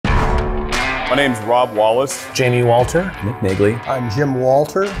My name's Rob Wallace. Jamie Walter. Nick Nagele. I'm Jim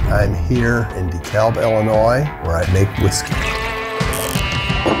Walter. I'm here in DeKalb, Illinois, where I make whiskey.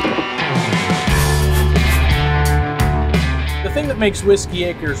 The thing that makes Whiskey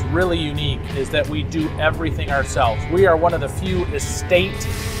Acres really unique is that we do everything ourselves. We are one of the few estate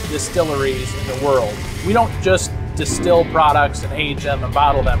distilleries in the world. We don't just distill products and age them and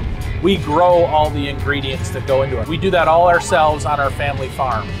bottle them. We grow all the ingredients that go into it. We do that all ourselves on our family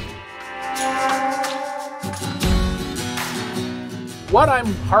farm. What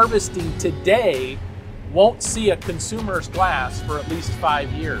I'm harvesting today won't see a consumer's glass for at least 5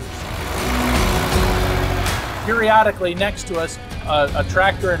 years. Periodically next to us, a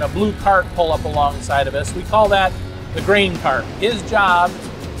tractor and a blue cart pull up alongside of us. We call that the grain cart. His job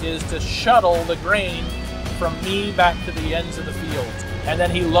is to shuttle the grain from me back to the ends of the field. And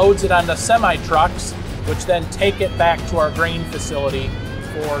then he loads it onto semi-trucks, which then take it back to our grain facility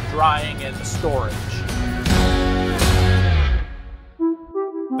for drying and storage.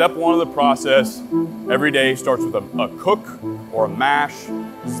 Step one of the process every day starts with a cook or a mash.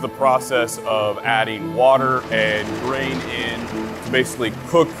 This is the process of adding water and grain in to basically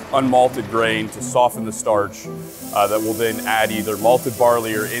cook unmalted grain to soften the starch that will then add either malted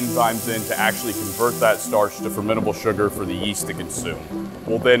barley or enzymes in to actually convert that starch to fermentable sugar for the yeast to consume.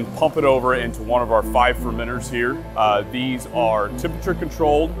 We'll then pump it over into one of our 5 fermenters here. These are temperature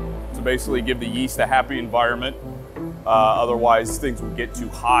controlled to basically give the yeast a happy environment. Otherwise things will get too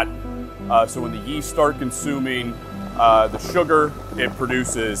hot. So when the yeast start consuming the sugar, it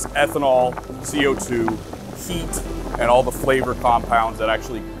produces ethanol, CO2, heat, and all the flavor compounds that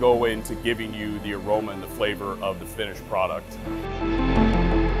actually go into giving you the aroma and the flavor of the finished product.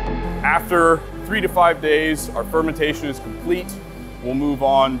 After 3 to 5 days, our fermentation is complete. We'll move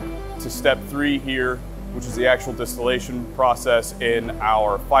on to step 3 here, which is the actual distillation process in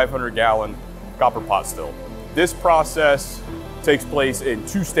our 500-gallon copper pot still. This process takes place in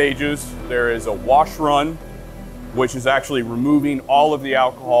 2 stages. There is a wash run, which is actually removing all of the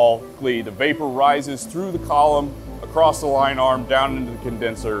alcohol. The vapor rises through the column, across the line arm, down into the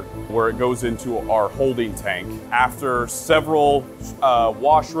condenser, where it goes into our holding tank. After several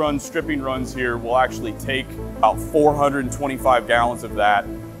wash runs, stripping runs here, we'll actually take about 425 gallons of that,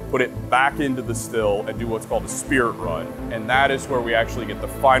 put it back into the still, and do what's called a spirit run. And that is where we actually get the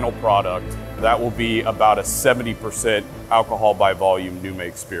final product. That will be about a 70% alcohol by volume new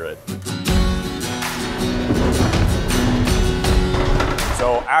make spirit.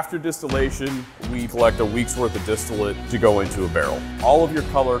 So after distillation, we collect a week's worth of distillate to go into a barrel. All of your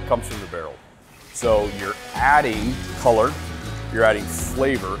color comes from the barrel. So you're adding color, you're adding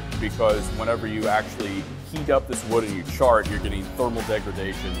flavor, because whenever you actually heat up this wood and you char it, you're getting thermal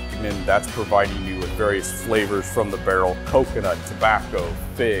degradation, and that's providing you with various flavors from the barrel: coconut, tobacco,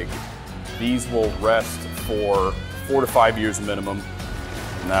 fig. These will rest for 4 to 5 years minimum,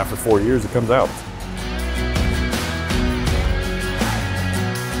 and after 4 years it comes out.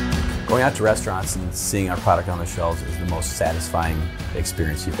 Going out to restaurants and seeing our product on the shelves is the most satisfying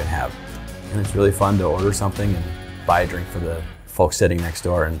experience you can have. And it's really fun to order something and buy a drink for the folks sitting next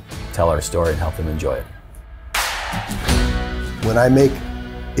door and tell our story and help them enjoy it. When I make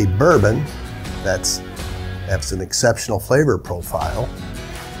a bourbon that's an exceptional flavor profile,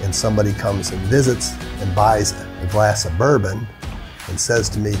 and somebody comes and visits and buys a glass of bourbon and says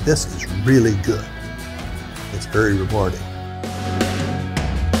to me, "This is really good," it's very rewarding.